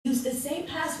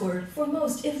password for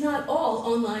most, if not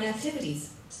all, online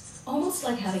activities. Almost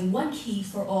like having one key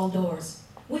for all doors,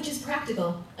 which is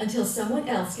practical until someone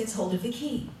else gets hold of the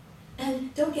key.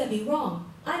 And don't get me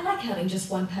wrong, I like having just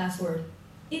one password.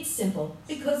 It's simple,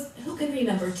 because who can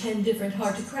remember 10 different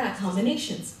hard-to-crack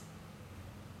combinations?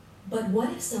 But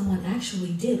what if someone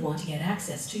actually did want to get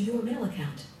access to your mail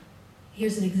account?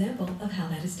 Here's an example of how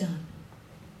that is done.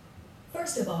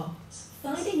 First of all,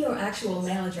 finding your actual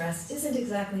mail address isn't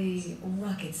exactly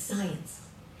rocket science.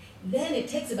 Then it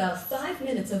takes about 5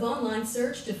 minutes of online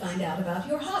search to find out about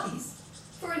your hobbies.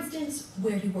 For instance,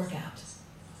 where you work out.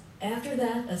 After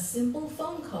that, a simple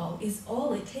phone call is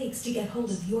all it takes to get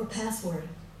hold of your password.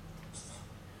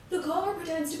 The caller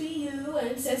pretends to be you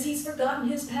and says he's forgotten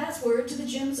his password to the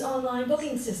gym's online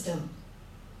booking system.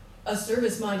 A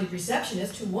service-minded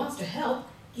receptionist who wants to help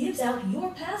gives out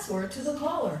your password to the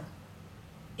caller.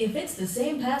 If it's the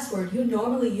same password you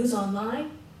normally use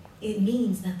online, it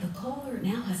means that the caller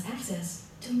now has access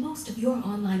to most of your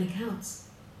online accounts.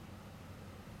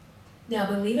 Now,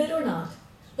 believe it or not,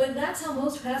 but that's how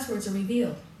most passwords are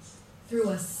revealed, through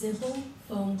a simple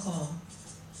phone call.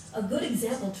 A good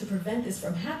example to prevent this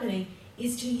from happening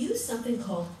is to use something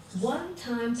called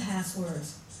one-time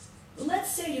passwords.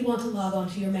 Let's say you want to log on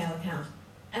to your mail account.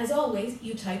 As always,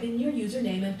 you type in your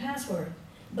username and password,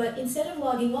 but instead of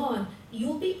logging on,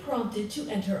 you'll be prompted to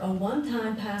enter a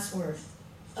one-time password,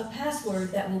 a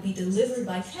password that will be delivered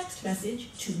by text message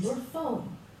to your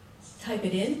phone. Type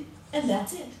it in, and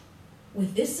that's it.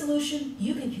 With this solution,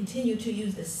 you can continue to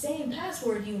use the same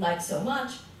password you like so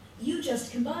much. You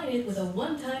just combine it with a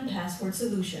one-time password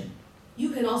solution.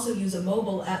 You can also use a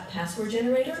mobile app password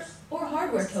generator or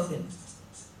hardware token.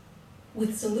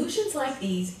 With solutions like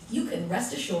these, you can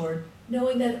rest assured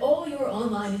knowing that all your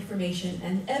online information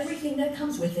and everything that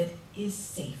comes with it is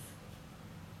safe.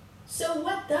 So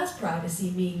what does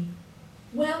privacy mean?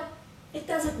 Well, it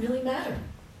doesn't really matter,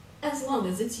 as long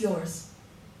as it's yours.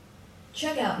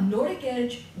 Check out Nordic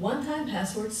Edge One-Time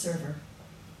Password Server.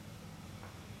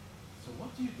 So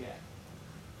what do you get?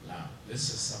 Now,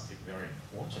 this is something very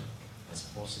important. As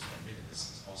positive admitted,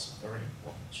 this is also very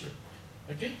important too.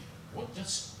 Okay, what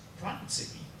does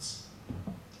privacy means?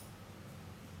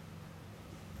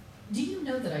 Do you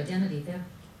know that identity theft?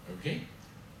 Okay,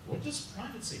 what does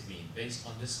privacy mean based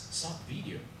on this short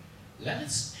video?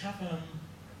 Let's have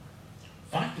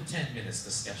 5 to 10 minutes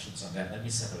discussions on that. Let me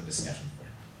set up a discussion for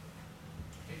you.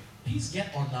 Okay. Please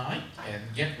get online and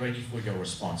get ready for your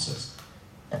responses.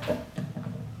 What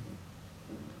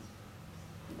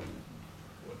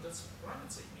does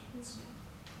privacy mean?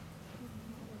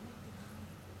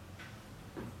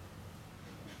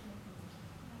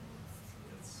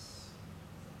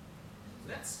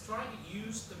 Let's try to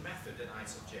use the method that I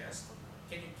suggest.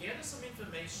 Can you get us some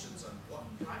information on what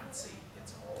privacy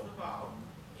is all about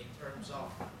in terms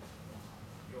of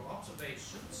your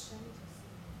observations?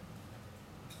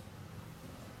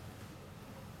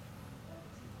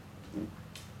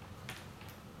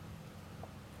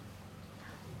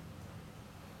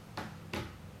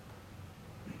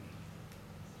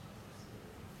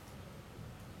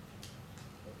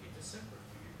 Okay, December.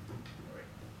 All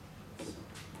right.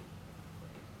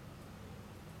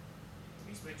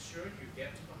 Please make sure you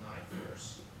get to the night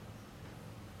first.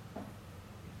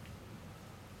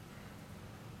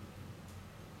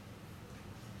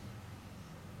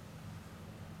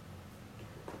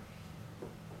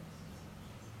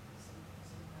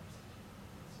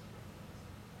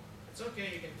 It's okay,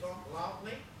 you can talk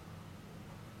loudly.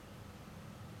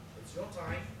 It's your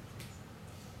time.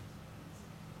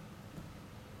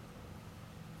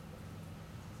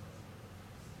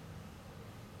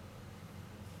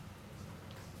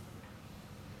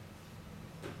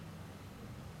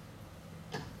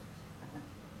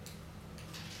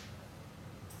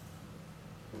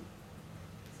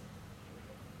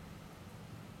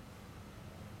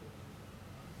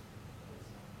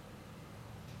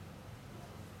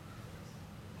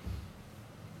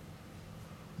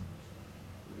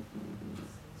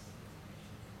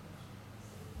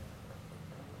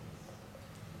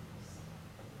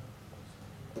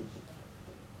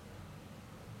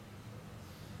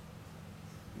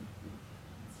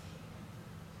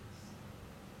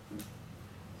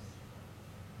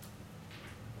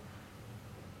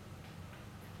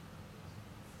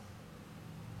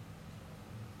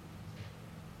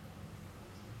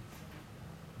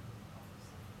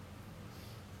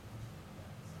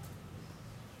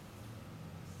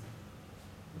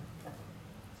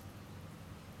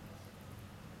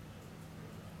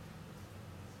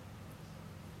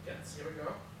 Yes, here we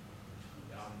go.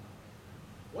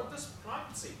 What does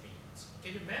privacy mean?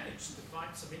 Can you manage to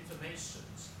find some information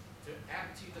to to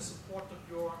add to the support of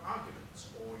your arguments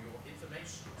or your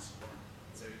informations.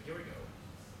 So here we go.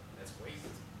 Let's wait.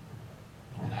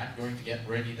 And I'm going to get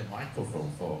ready the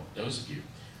microphone for those of you.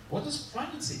 What does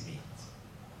privacy mean?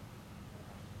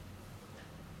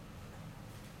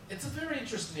 It's a very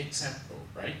interesting example,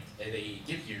 right? They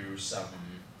give you some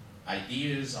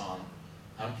ideas on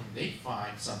how can they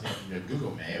find something in your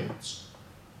Google Mails,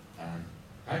 and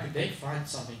how can they find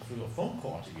something through a phone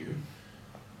call to you,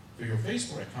 through your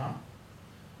Facebook account,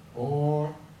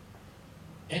 or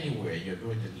anywhere you're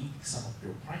going to leak some of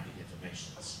your private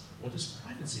information. What does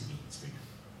privacy mean for you?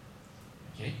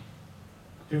 Okay?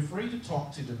 Feel free to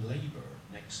talk to the neighbor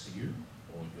next to you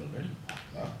or your learning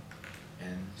partner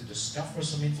and to discover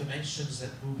some information that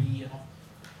will be of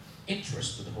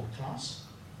interest to the whole class.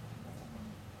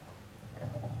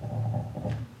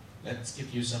 Let's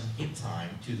give you some hit time,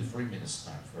 2 to 3 minutes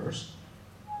time first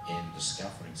in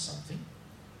discovering something,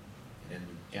 and then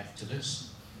we get to this.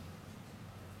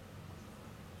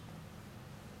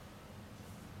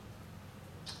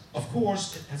 Of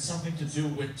course, it has something to do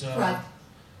with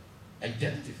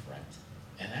identity threat.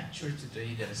 And actually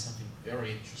today there is something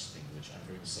very interesting which I'm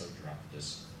going to show throughout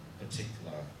this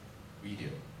particular video.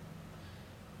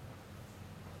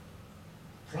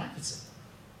 Privacy.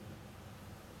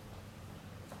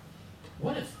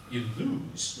 What if you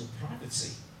lose your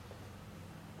privacy?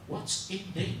 What's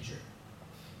in danger?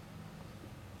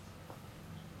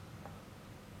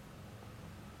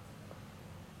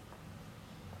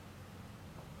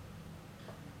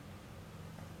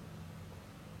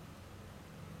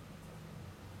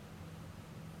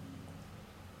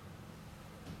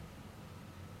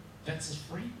 That's a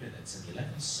 3 minutes and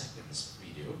 11 seconds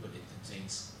video, but it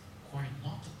contains quite a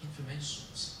lot of information.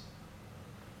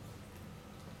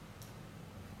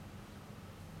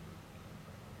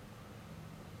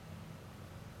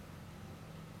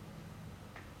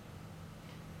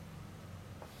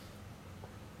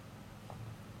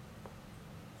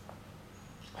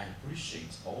 I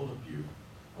appreciate all of you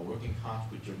are working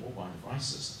hard with your mobile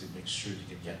devices to make sure you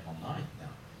can get online now.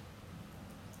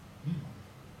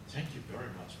 Thank you very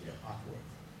much for your hard work.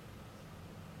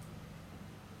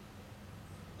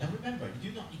 Now remember,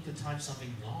 you do not need to type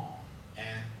something long,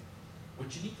 and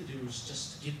what you need to do is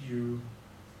just to give you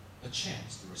a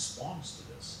chance to respond to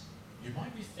this. You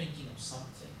might be thinking of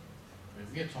something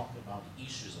when we are talking about the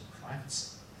issues of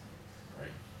privacy,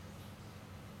 right?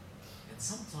 And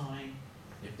sometimes,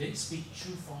 if they speak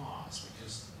too fast,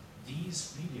 because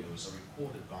these videos are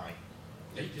recorded by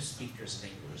native speakers in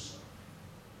English,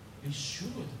 we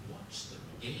should watch them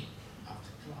again after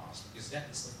class, because that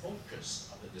is the focus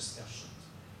of the discussion.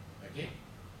 Okay?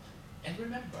 And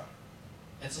remember,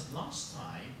 as of last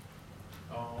time,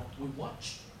 we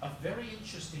watched a very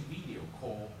interesting video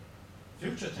called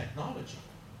Future Technology.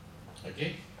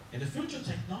 Okay? In the Future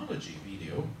Technology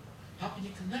video, how can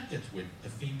you connect it with the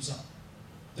themes of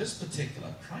this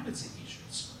particular privacy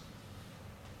issues?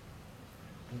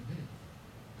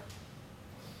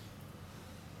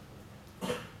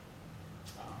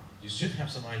 You should have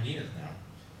some ideas now.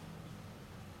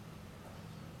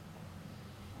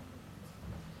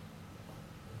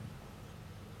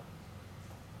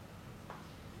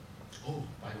 Oh,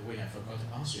 by the way, I forgot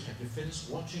to ask you, have you finished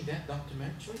watching that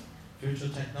documentary, Future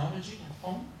Technology, at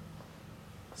home?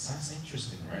 Sounds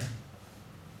interesting, right?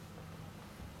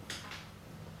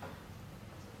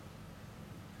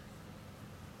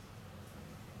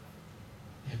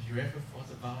 Have you ever thought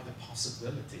about the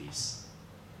possibilities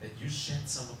that you shed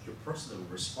some of your personal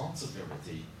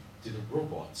responsibility to the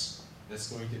robots that's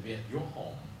going to be at your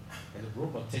home, and the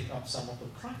robot take up some of the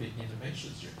private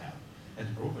information you have, and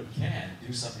the robot can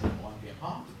do something on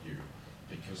behalf of you,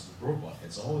 because the robot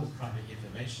has all the private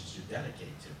information you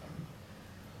delegate to them.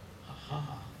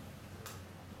 Aha.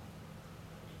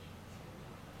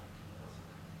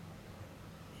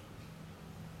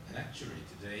 And actually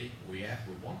today we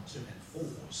want to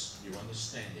enforce your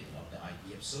understanding of the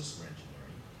idea of social engineering.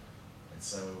 And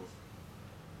so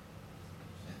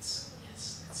let's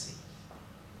see.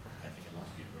 I think a lot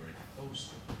of you are already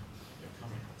posted your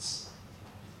comments.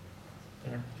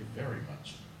 Thank you very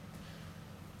much.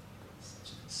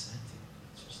 Such an exciting,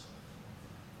 just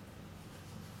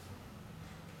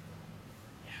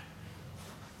yeah.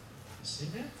 You see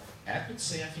that? I would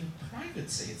say, I think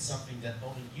privacy is something that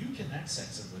only you can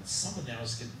access, and when someone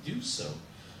else can do so,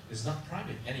 it's not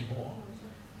private anymore.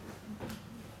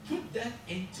 Put that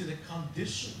into the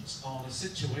conditions or the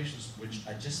situations which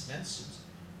I just mentioned.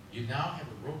 You now have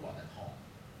a robot at home.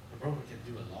 The robot can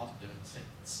do a lot of different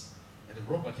things. And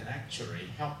the robot can actually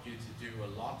help you to do a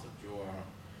lot of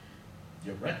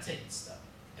your red tape stuff.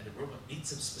 And the robot needs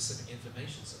some specific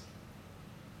information of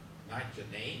you. like your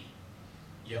name,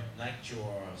 like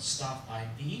your staff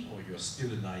ID or your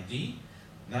student ID,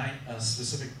 like a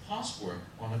specific password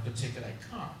on a particular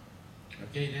account.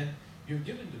 Okay, then you're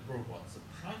giving the robot the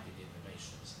private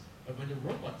information. But when the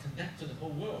robot connects to the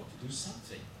whole world to do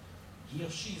something, he or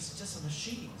she is just a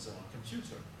machine or a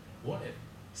computer. What if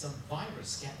some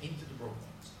virus get into the robot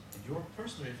and your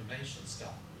personal information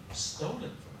got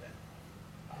stolen from them?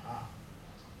 Aha.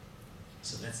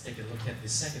 So let's take a look at the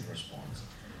second response.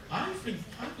 I think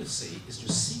privacy is your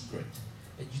secret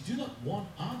that you do not want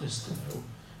others to know.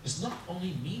 Does not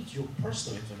only mean your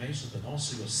personal information, but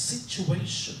also your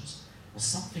situations where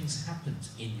something's happened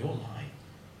in your life.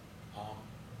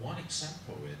 One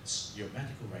example is your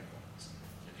medical records.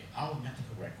 Okay, our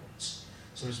medical records.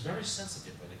 So it's very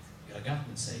sensitive when the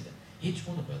government say that each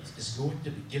one of us is going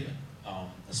to be given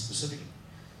a specific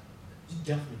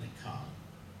government account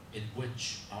in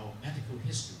which our medical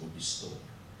history will be stored.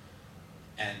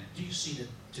 And do you see that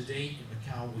today in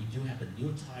Macau we do have a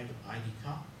new type of ID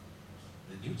card?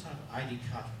 The new type of ID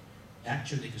card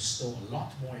actually can store a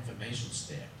lot more information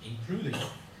there, including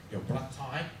your blood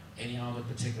type, any other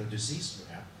particular disease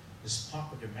you have, is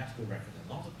part of your medical record. And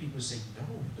a lot of people say, no,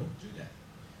 don't do that,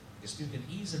 because you can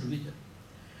easily read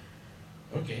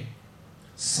it. Okay,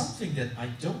 something that I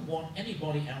don't want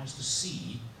anybody else to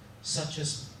see, such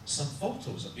as some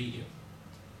photos or video.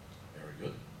 Very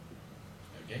good.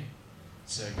 Okay,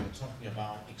 so you're talking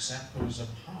about examples of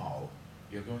how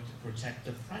you're going to protect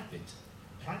the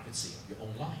privacy of your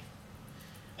own life.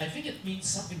 I think it means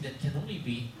something that can only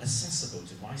be accessible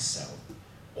to myself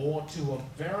or to a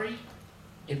very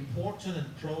important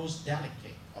and close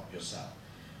delegate of yourself.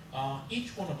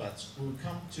 Each one of us will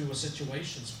come to a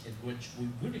situation in which we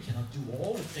really cannot do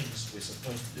all the things we're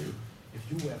supposed to do. If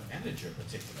you were a manager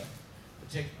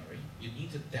particularly, you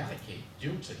need to delegate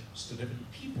duties to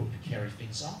different people to carry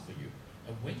things on for you.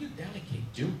 And when you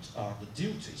delegate the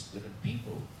duties to different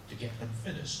people to get them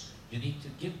finished, you need to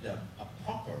give them a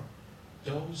proper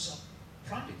dose of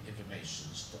private information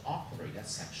to operate that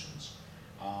sections.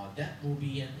 That will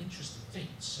be an interesting thing.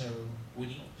 So we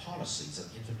need policies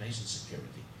of information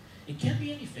security. It can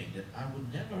be anything that I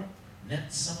would never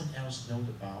let someone else know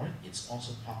about it. It's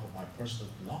also part of my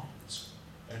personal belongings.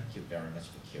 Thank you very much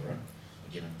for Kira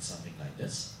for giving something like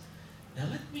this. Now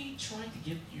let me try to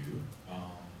give you,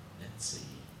 let's see,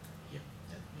 yeah,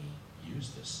 let me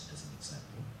use this as an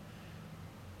example.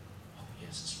 Oh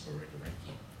yes, it's already right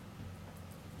here.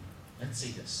 Let's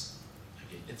see this.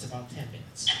 Okay, it's about 10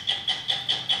 minutes.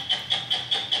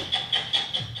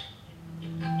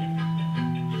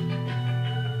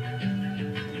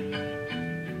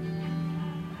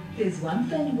 There's one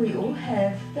thing we all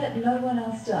have that no one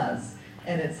else does,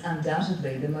 and it's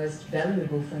undoubtedly the most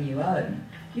valuable thing you own,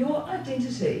 your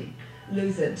identity.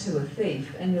 Lose it to a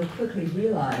thief and you'll quickly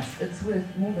realise it's worth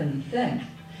more than you think.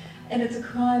 And it's a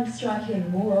crime striking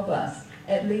more of us,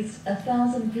 at least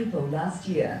 1,000 people last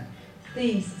year.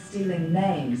 Thieves stealing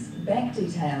names, bank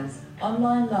details,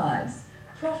 online lives,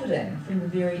 profiting from the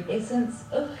very essence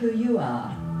of who you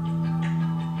are.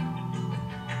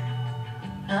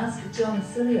 Ask John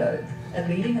Cilio, a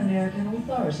leading American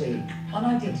authority on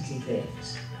identity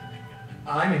theft.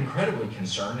 I'm incredibly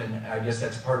concerned, and I guess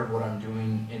that's part of what I'm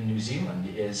doing in New Zealand,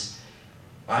 is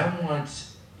I want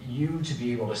you to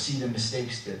be able to see the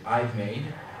mistakes that I've made.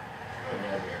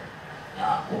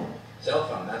 Cell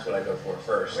phone, that's what I go for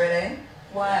first. Really?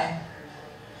 Why?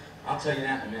 I'll tell you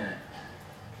that in a minute.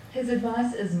 His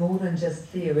advice is more than just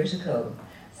theoretical.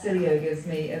 Cilio gives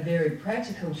me a very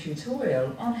practical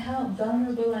tutorial on how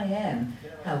vulnerable I am,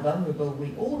 how vulnerable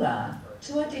we all are,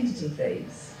 to identity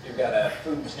thieves. You've got a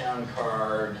Food Town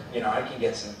card, I can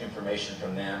get some information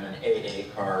from them, an AA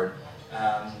card,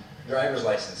 driver's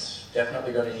license,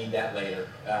 definitely going to need that later.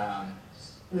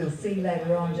 We'll see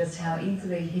later on just how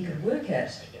easily he could work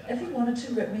it if he wanted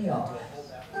to rip me off.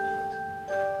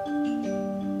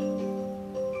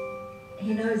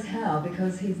 He knows how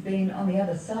because he's been on the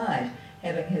other side,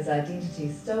 having his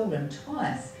identity stolen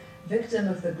twice, victim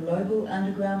of the global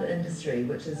underground industry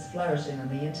which is flourishing on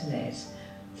the internet.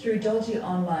 Through dodgy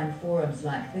online forums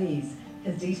like these,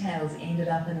 his details ended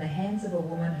up in the hands of a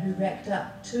woman who racked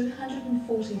up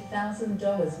 $240,000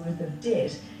 worth of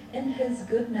debt in his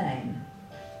good name.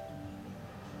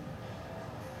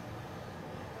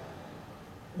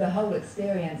 The whole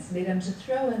experience led him to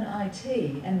throw in IT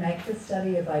and make the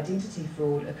study of identity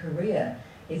fraud a career.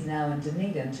 He's now in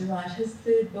Dunedin to write his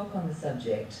third book on the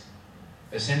subject.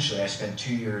 Essentially, I spent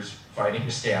 2 years fighting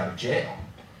to stay out of jail.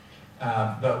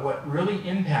 But what really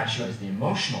impacts you is the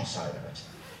emotional side of it.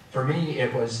 For me,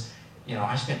 it was,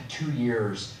 I spent 2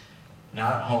 years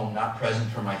not home, not present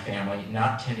for my family,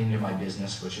 not tending to my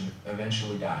business, which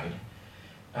eventually died.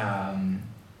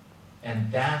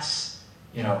 And that's,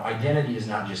 identity is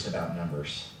not just about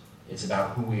numbers. It's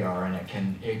about who we are, and it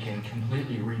can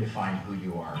completely redefine who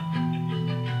you are.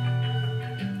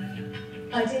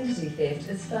 Identity theft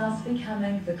is fast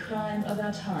becoming the crime of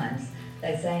our times.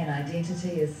 They say an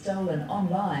identity is stolen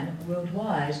online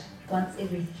worldwide once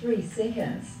every 3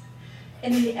 seconds.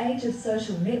 And in the age of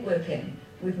social networking,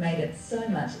 we've made it so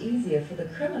much easier for the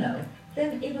criminal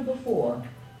than ever before.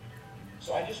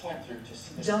 So I just went through to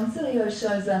see this. John Cilio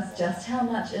shows us just how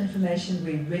much information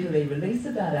we readily release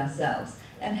about ourselves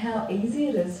and how easy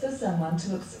it is for someone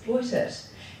to exploit it.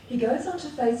 He goes onto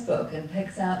Facebook and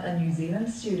picks out a New Zealand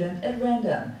student at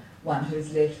random, one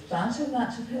who's left far too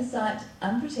much of her site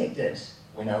unprotected.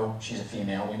 We know she's a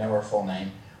female, we know her full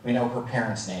name, we know her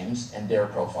parents' names and their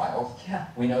profiles. Yeah.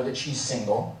 We know that she's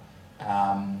single.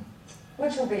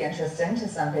 Which will be interesting to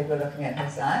some people looking at her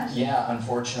site. Yeah,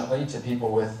 unfortunately, to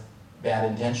people with bad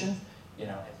intentions,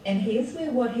 And here's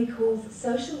where what he calls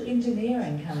social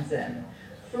engineering comes in.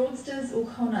 Fraudsters or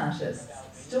con artists,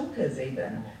 stalkers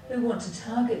even, who want to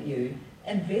target you,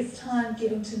 invest time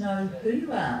getting to know who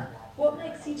you are, what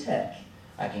makes you tick.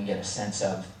 I can get a sense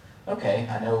of, okay,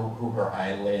 I know who her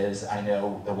idol is, I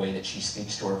know the way that she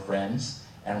speaks to her friends,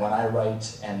 and when I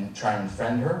write and try and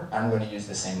friend her, I'm going to use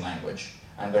the same language.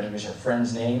 I'm going to use her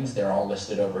friends' names, they're all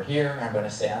listed over here. I'm going to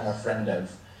say I'm a friend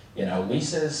of,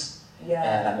 Lisa's,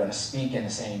 and I'm going to speak in the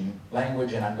same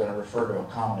language, and I'm going to refer to a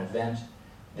common event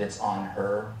that's on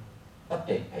her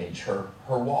update page, her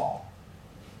wall.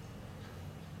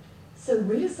 So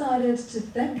we decided to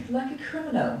think like a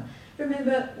criminal.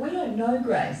 Remember, we don't know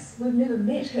Grace, we've never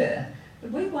met her,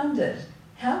 but we wondered,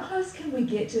 how close can we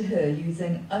get to her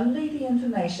using only the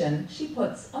information she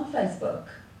puts on Facebook?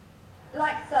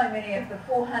 Like so many of the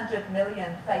 400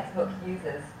 million Facebook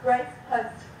users, Grace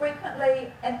posts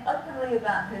frequently and openly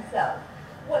about herself,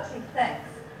 what she thinks,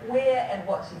 where and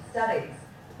what she studies,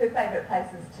 her favourite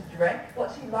places to drink,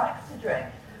 what she likes to drink,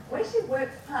 where she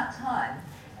works part-time,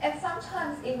 and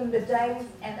sometimes even the days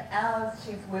and hours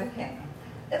she's working.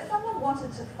 If someone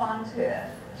wanted to find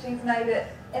her, she's made it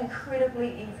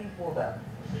incredibly easy for them.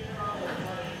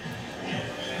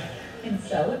 And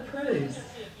so it proves.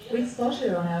 We spot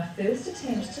her on our first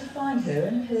attempt to find her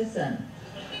in person.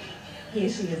 Here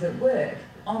she is at work,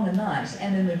 on the night,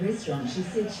 and in the restaurant she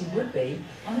said she would be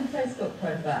on her Facebook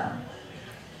profile.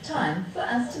 Time for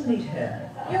us to meet her.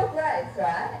 You're Grace,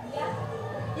 right? Yeah.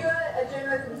 You're a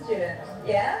journalism student,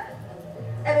 yeah?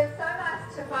 And it's so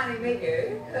nice to finally meet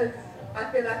you, because I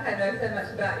feel like I know so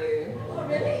much about you. Oh,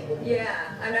 really?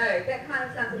 Yeah, I know. That kind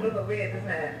of sounds a little bit weird, doesn't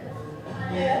it?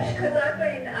 Yeah. Because I've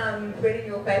been reading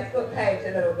your Facebook page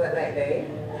a little bit lately.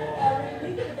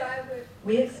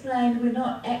 We explained we're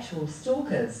not actual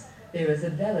stalkers. There is a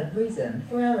valid reason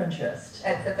for our interest.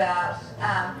 It's about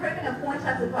proving a point,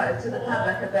 I suppose, to the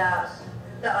public about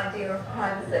the idea of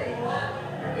privacy.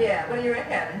 Yeah, what do you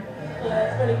reckon? Yeah,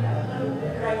 it's pretty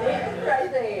crazy. It's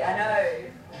crazy, I know.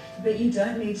 But you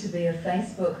don't need to be a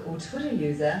Facebook or Twitter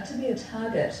user to be a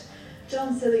target.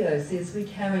 John Cilio says we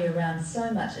carry around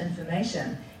so much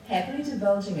information, happily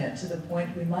divulging it to the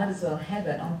point we might as well have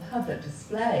it on public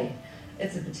display.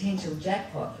 It's a potential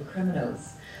jackpot for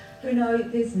criminals, who know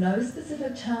there's no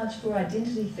specific charge for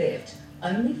identity theft,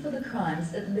 only for the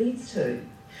crimes it leads to.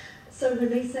 So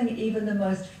releasing even the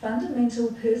most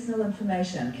fundamental personal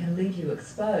information can leave you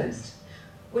exposed,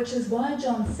 which is why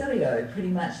John Cilio pretty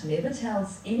much never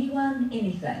tells anyone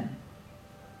anything.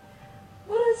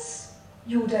 What is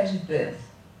your date of birth?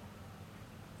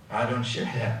 I don't share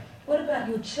that. What about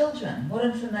your children? What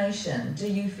information do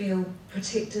you feel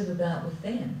protective about with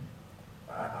them?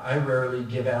 I rarely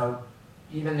give out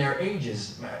even their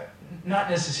ages, not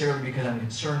necessarily because I'm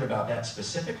concerned about that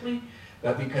specifically,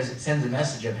 but because it sends a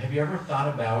message of, have you ever thought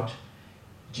about,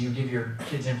 do you give your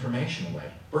kids information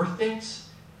away? Birth dates?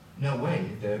 No way.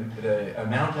 The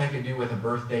amount I could do with a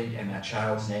birth date and that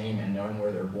child's name and knowing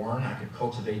where they're born, I could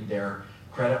cultivate their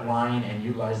credit line and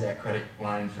utilize that credit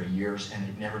line for years, and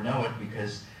they'd never know it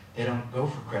because they don't go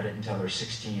for credit until they're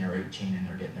 16 or 18 and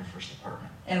they're getting their first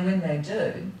apartment. And when they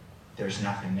do, there's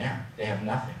nothing there. They have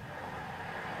nothing.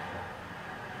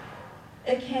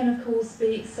 It can, of course,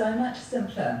 be so much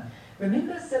simpler.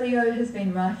 Remember, Cilio has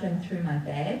been rifling through my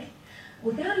bag?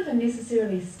 Without even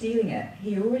necessarily stealing it,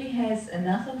 he already has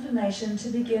enough information to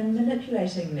begin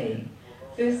manipulating me.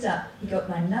 First up, he got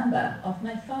my number off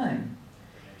my phone.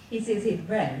 He says he'd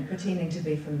ring, pretending to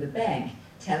be from the bank,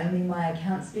 telling me my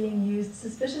account's being used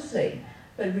suspiciously.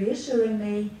 but reassuring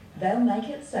me they'll make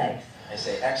it safe. I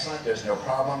say, excellent, there's no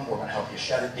problem, we're going to help you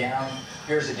shut it down.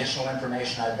 Here's additional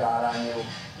information I've got on you.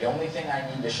 The only thing I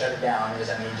need to shut it down is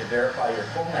I need to verify your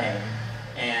full name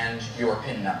and your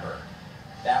PIN number.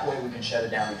 That way we can shut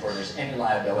it down before there's any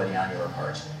liability on your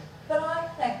part. But I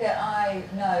think that I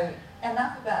know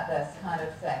enough about this kind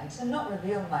of thing to not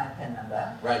reveal my PIN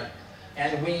number. Right.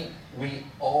 And we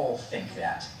all think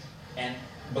that. And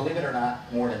believe it or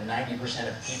not, more than 90%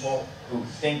 of people who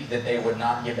think that they would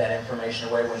not give that information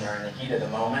away when they're in the heat of the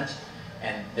moment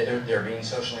and they're being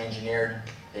socially engineered,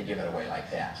 they give it away like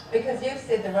that. Because you've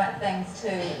said the right things to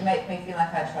make me feel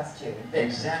like I trust you.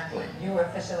 Exactly. You were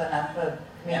official enough for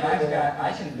me. And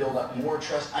I can build up more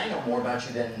trust. I know more about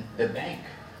you than the bank,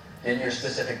 than your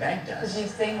specific bank does. Because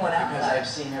you've seen what else. Because I've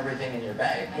seen everything in your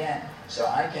bag. Yeah. So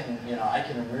I can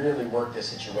really work the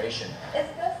situation. Is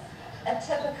this a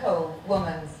typical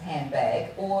woman's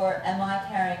handbag, or am I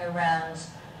carrying around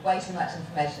way too much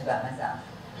information about myself?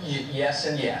 Yes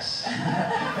and yes.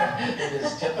 It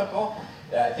is typical.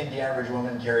 I think the average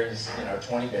woman carries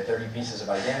 20 to 30 pieces of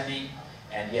identity,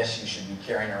 and yes, you should be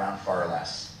carrying around far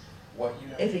less.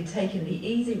 If he'd taken the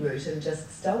easy route and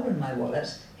just stolen my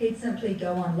wallet, he'd simply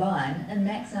go online and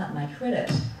max out my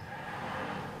credit.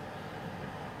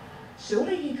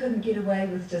 Surely he couldn't get away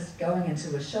with just going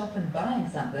into a shop and buying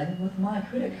something with my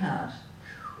credit card.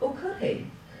 Or could he?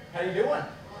 How you doing?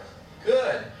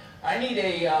 Good. I need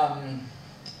a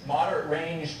moderate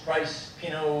range price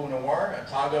Pinot Noir, a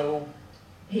Tago.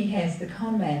 He has the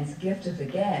conman's gift of the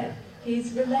gab.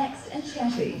 He's relaxed and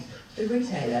chatty. The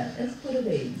retailer is put at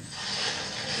ease.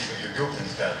 Your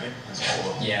girlfriend's got me. It's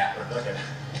full of. Yeah. Okay.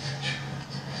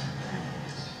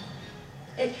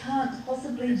 It can't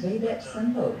possibly be that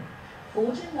simple.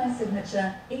 Forging my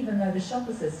signature, even though the shop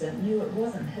assistant knew it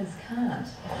wasn't his card.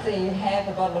 So you have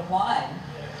a bottle of wine.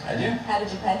 I do. How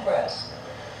did you pay for it?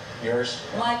 Yours?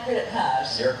 My credit card.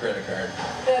 Your credit card.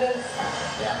 That is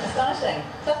Yeah. astonishing.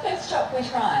 The first shop we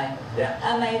try.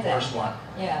 Yeah. Amazing. First one.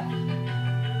 Yeah.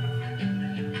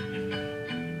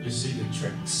 You see the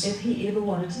tricks. If he ever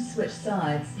wanted to switch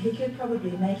sides, he could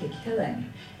probably make a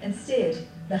killing. Instead,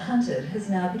 the hunted has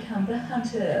now become the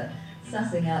hunter,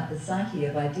 sussing out the psyche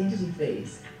of identity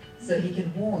thieves, so he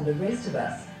can warn the rest of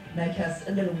us, make us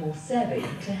a little more savvy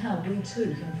to how we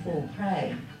too can fall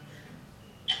prey.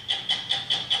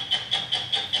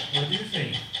 What do you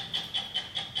think?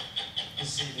 You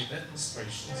see the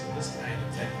demonstrations of this kind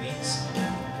of techniques.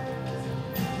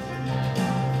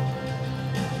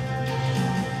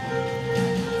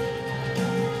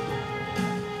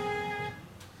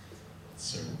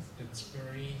 So it's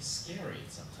very scary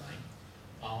sometimes,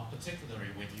 particularly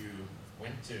when you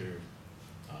went to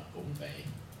Bombay,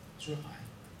 Zhuhai,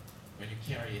 when you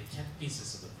carry 10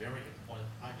 pieces of the very important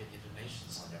private information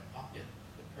on your pocket,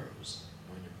 the purse.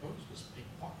 When your purse was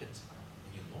pickpocketed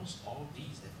and you lost all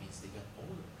these, that means they got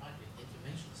all the private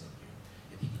information on you,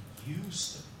 and they can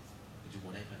use them to do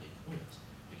whatever they could,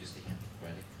 because they have the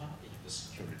credit card, they have the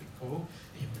security code,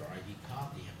 they have your ID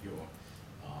card, they have your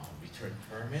return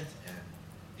permit, and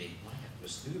they might have your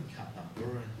student card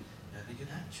number, and they can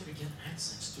actually get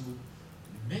access to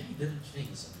many different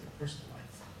things of your personal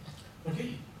life.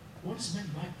 Okay, what is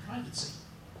meant by privacy?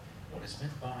 What is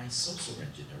meant by social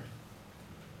engineering?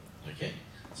 Okay,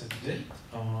 so today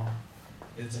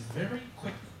it's a very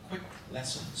quick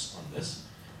lessons on this,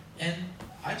 and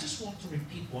I just want to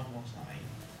repeat one more time.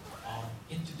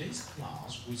 In today's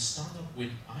class, we start off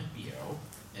with IPO,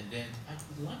 and then I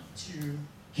would like to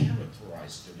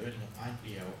characterize the learning of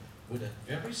IPO with a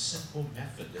very simple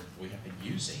method that we have been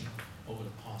using over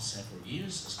the past several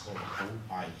years. It's called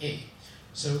OIA.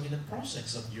 So in the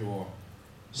process of your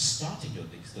starting your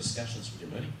discussions with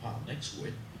your learning partner next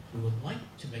week, we would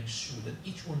like to make sure that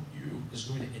each one of you is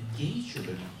going to engage your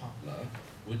learning partner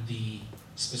with the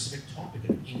specific topic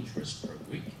of interest per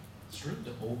week through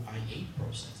the OIA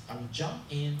process. I will jump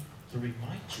in to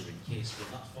remind you in case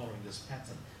you're not following this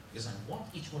pattern, because I want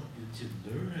each one of you to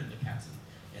learn the pattern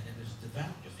and then just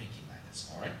develop your thinking like this,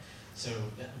 all right? So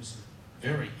that was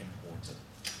very important.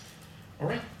 All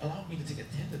right, allow me to take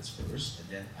attendance first, and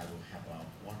then I will have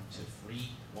 1 to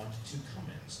 2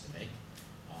 comments to make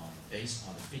based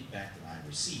on the feedback that I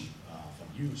received from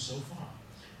you so far.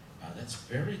 That's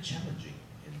very challenging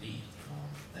indeed.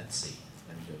 Let's see,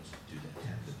 let me go to do the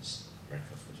attendance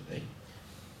record for today.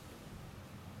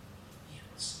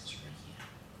 Yes, it's right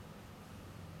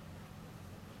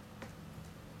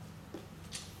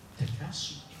here.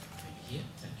 Takashi, maybe here,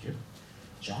 thank you.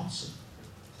 Johnson,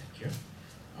 thank you.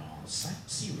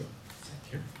 Zero,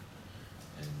 thank you.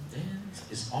 And then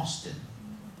is Austin,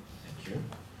 thank you.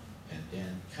 And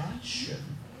then Kai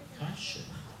Shun,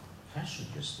 passion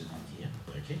your student here,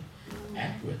 okay?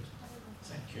 Edward,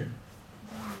 thank you.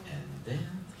 And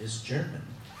then is German.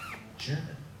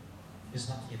 German is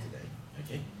not here today,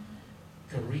 okay?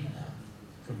 Karina,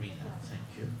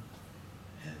 thank you.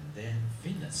 And then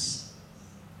Venus,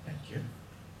 thank you.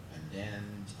 And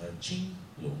then Qing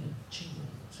Lung,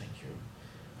 thank you.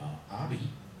 Abi,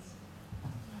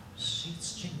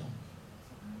 she's Qing Lung.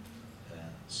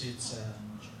 She's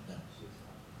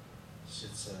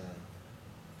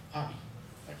Abi,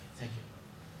 okay, thank you.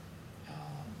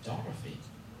 Dorothy,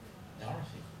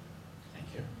 thank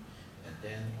you. And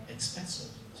then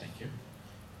expensive, thank you.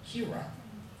 Kira,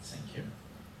 thank you.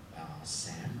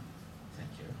 Sam,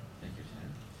 thank you,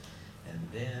 Sam. And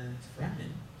then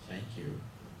Fremen, thank you.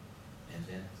 And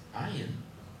then Ian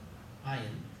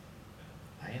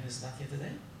is not here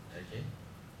today, okay.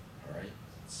 All right,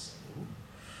 so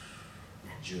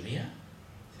Julia,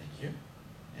 thank you.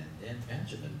 And then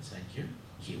Benjamin, thank you.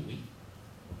 Kiwi,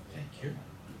 thank you.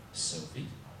 Sophie,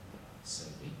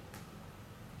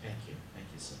 thank you,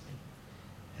 Sophie.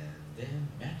 And then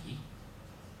Maggie,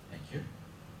 thank you.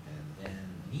 And then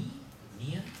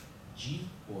Nia, G,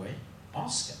 Boy,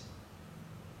 Oscar,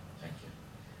 thank you.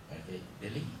 Okay,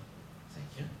 Billy, thank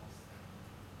you.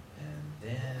 And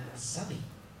then Sunny,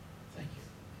 thank you.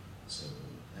 So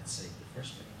let's say the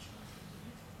first page.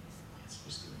 It's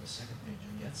supposed to be the second page,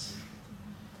 I guess.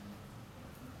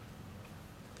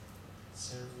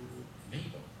 So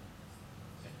Mabel,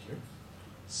 thank you.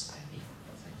 Stanley,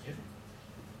 thank you.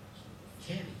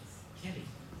 Kelly,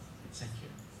 thank you.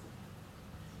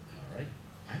 All right,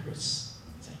 Iris,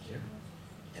 thank you.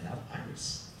 Another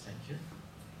Iris, thank you.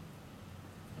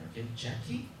 Okay,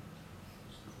 Jackie,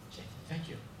 thank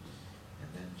you. And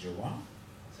then Joanne,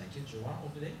 thank you. Joanne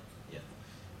over there, yeah.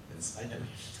 That's, I know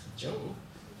you. Joe,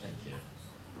 thank you.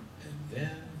 And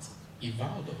then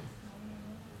Ivaldo,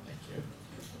 thank you.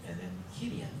 And then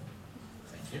Killian,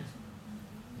 thank you.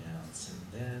 Yes,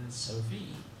 and then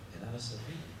Sophie, another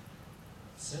Sophie.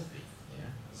 Sophie, yeah,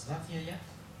 it's not here yet.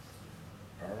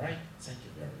 All right, thank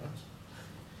you very much.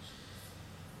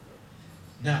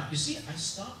 Now, you see, I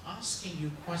start asking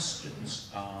you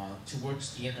questions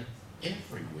towards the end of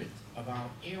every week about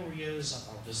areas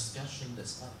of our discussion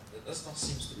that does not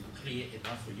seem to be clear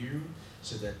enough for you,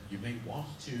 so that you may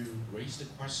want to raise the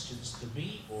questions to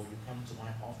me, or you come to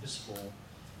my office for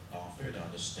further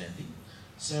understanding.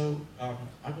 So I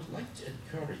would like to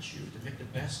encourage you to make the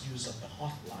best use of the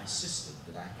hotline system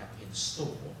that I have in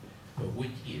store per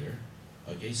week here.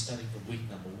 Okay, starting from week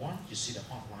number 1, you see the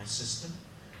hotline system.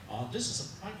 This is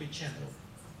a private channel.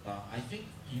 I think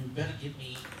you better give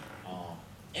me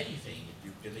anything if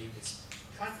you believe it's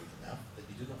private enough that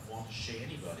you do not want to share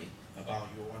anybody about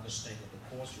your understanding of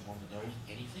the course. You want to know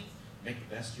anything, make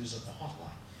the best use of the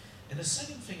hotline. And the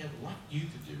second thing I would like you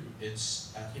to do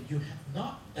is, if you have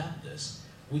not done this,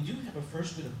 we do have a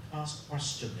first week of class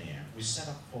questionnaire we set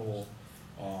up for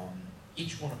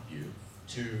each one of you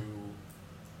to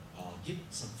give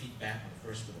some feedback on the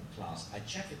first week of class. I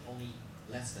checked it, only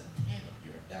less than 10 of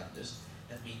you have done this.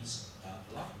 That means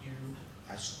a lot of you,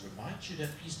 I should remind you that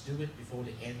please do it before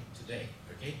the end of today,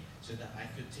 okay? So that I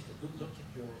could take a good look at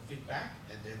your feedback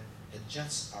and then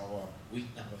adjust our week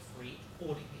number 3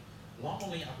 accordingly.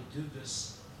 Normally, I would do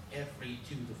this every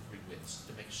 2 to 3 weeks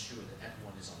to make sure that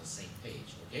everyone is on the same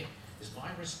page, okay? It's my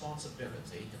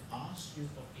responsibility to ask you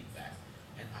for feedback,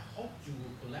 and I hope you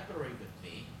will collaborate with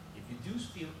me. If you do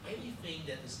feel anything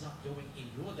that is not going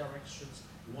in your directions,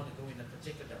 you want to go in a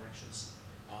particular directions,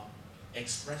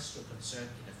 express your concern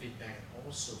in the feedback and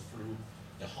also through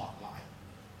the hotline.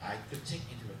 I could take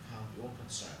into account your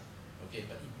concern, okay?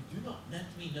 But if you do not let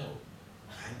me know,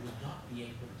 I will not be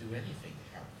able to do anything to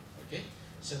help you, okay?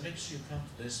 So make sure you come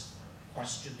to this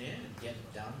questionnaire and get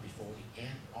it done before the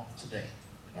end of today,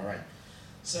 all right?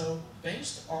 So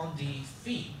based on the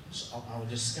themes of our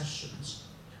discussions,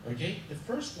 okay, the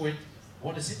first week,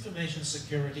 what is information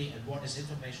security and what is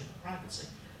information privacy?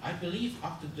 I believe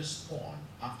up to this point,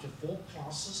 after 4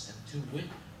 classes and 2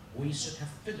 weeks, we should have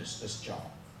finished this job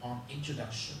on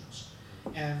introductions.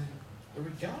 And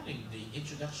regarding the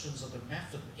introductions of the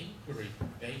method of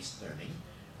inquiry-based learning,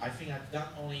 I think I've done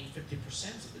only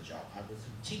 50% of the job. I will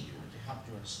continue to help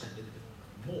you understand a little bit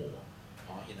more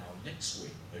in our next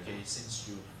week, okay? Since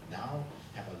you now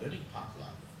have a learning partner,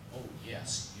 oh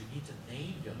yes, you need to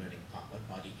name your learning partner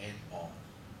by the end of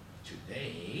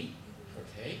today,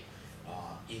 okay?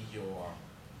 In your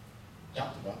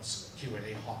Dr.Butt's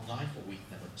Q&A hotline for week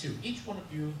number 2. Each one of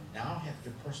you now have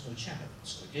your personal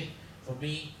channels, okay? For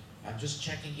me, I'm just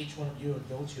checking each one of you and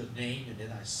go to your name, and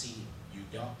then I see you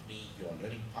got me your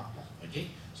learning partner, okay?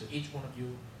 So each one of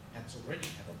you has already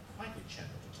have a private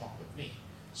channel to talk with me.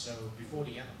 So before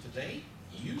the end of today,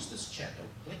 use this channel,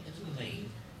 click into the link,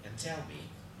 and tell me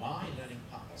my learning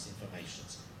partner's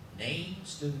informations, name,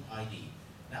 student ID.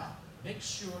 Now, make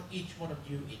sure each one of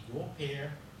you in your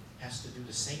pair has to do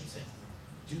the same thing.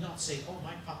 Do not say, oh,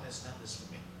 my partner has done this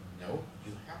for me. No,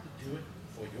 you have to do it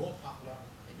for your partner,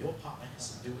 and your partner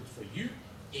has to do it for you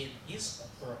in his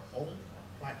or her own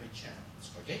private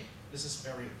channels, okay? This is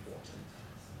very important.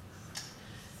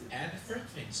 And the third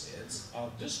thing is,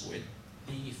 this week,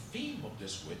 the theme of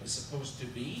this week is supposed to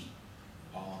be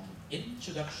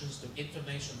Introductions to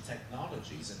Information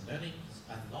Technologies and Learning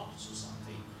and Knowledge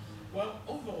Society. Well,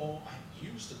 overall, I've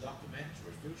used the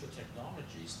documentary Future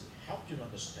Technologies to help you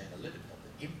understand a little bit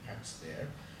of the impacts there.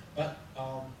 But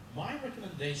my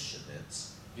recommendation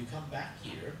is, you come back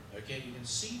here, okay, you can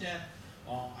see that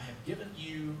I have given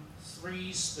you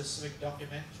 3 specific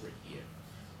documentaries here.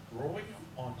 Growing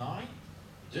Online,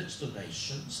 Digital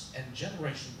Nations, and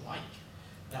Generation Like.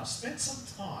 Now, spend some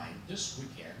time this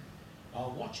weekend,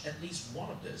 watch at least one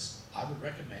of this. I would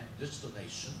recommend Digital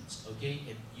Nations, okay?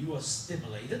 If you are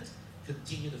stimulated,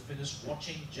 continue to finish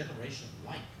watching Generation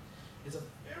Like. It's a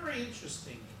very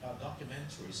interesting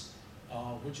documentaries,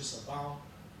 which is about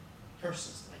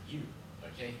persons like you,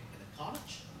 okay? In the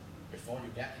college, before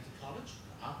you get into college,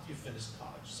 after you finish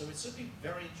college. So it's going to be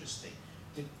very interesting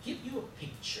to give you a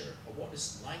picture of what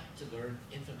it's like to learn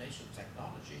information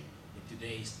technology in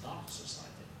today's knowledge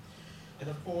society. And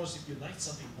of course, if you like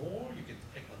something more, you can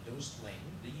click on those links.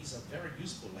 These are very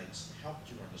useful links to help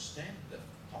you understand the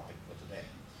topic for today,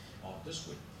 or this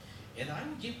week. And I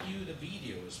will give you the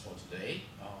videos for today.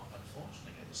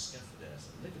 Unfortunately, I discovered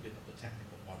there's a little bit of the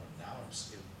technical problem now. I'm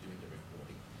still doing the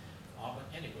recording. But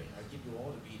anyway, I'll give you all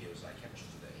the videos I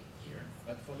captured today here.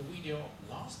 But for the video,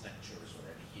 last lecture is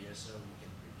already here, so you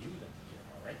can review them here,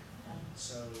 all right?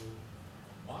 So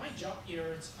my job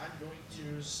here is I'm going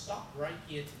to stop right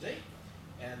here today.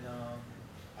 And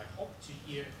I hope to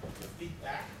hear your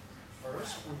feedback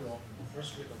first through your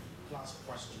first week of class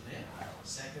questionnaire,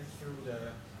 second through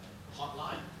the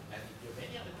hotline. And if you have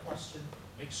any other question,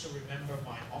 make sure remember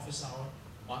my office hour,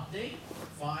 Monday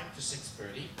 5 to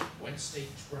 6:30, Wednesday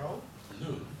 12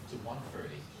 noon to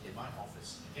 1:30 in my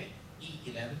office, okay?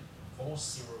 E11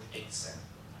 4087.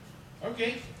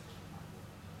 Okay.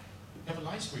 Have a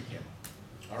nice weekend.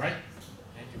 All right?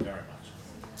 Thank you very much.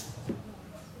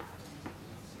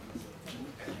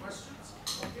 Any questions?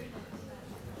 Okay.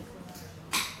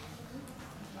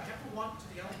 I have to walk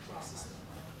to the other classes.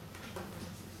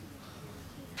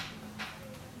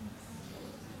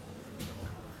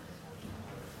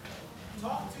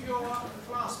 Talk to your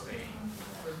classmate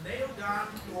to nail down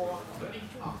your learning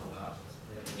partner.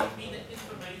 Give me the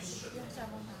information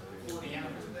before the end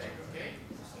of the day, okay?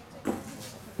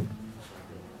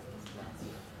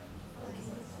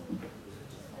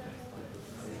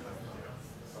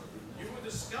 You will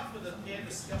discover the peer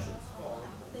discussion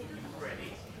forum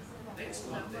ready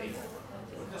next Monday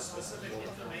with the specific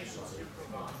information you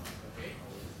provide, okay?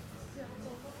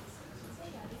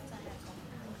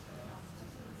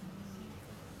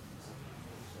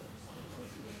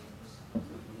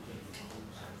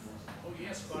 Oh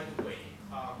yes, by the way,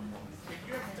 if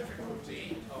you have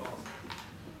difficulty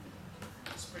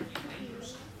speaking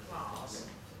English in class,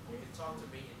 you can talk to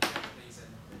me in Japanese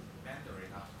and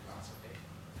Mandarin after class, okay?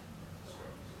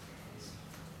 Sure.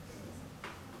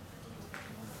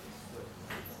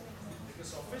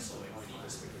 Because officially we need to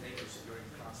speak in English during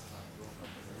class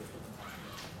time.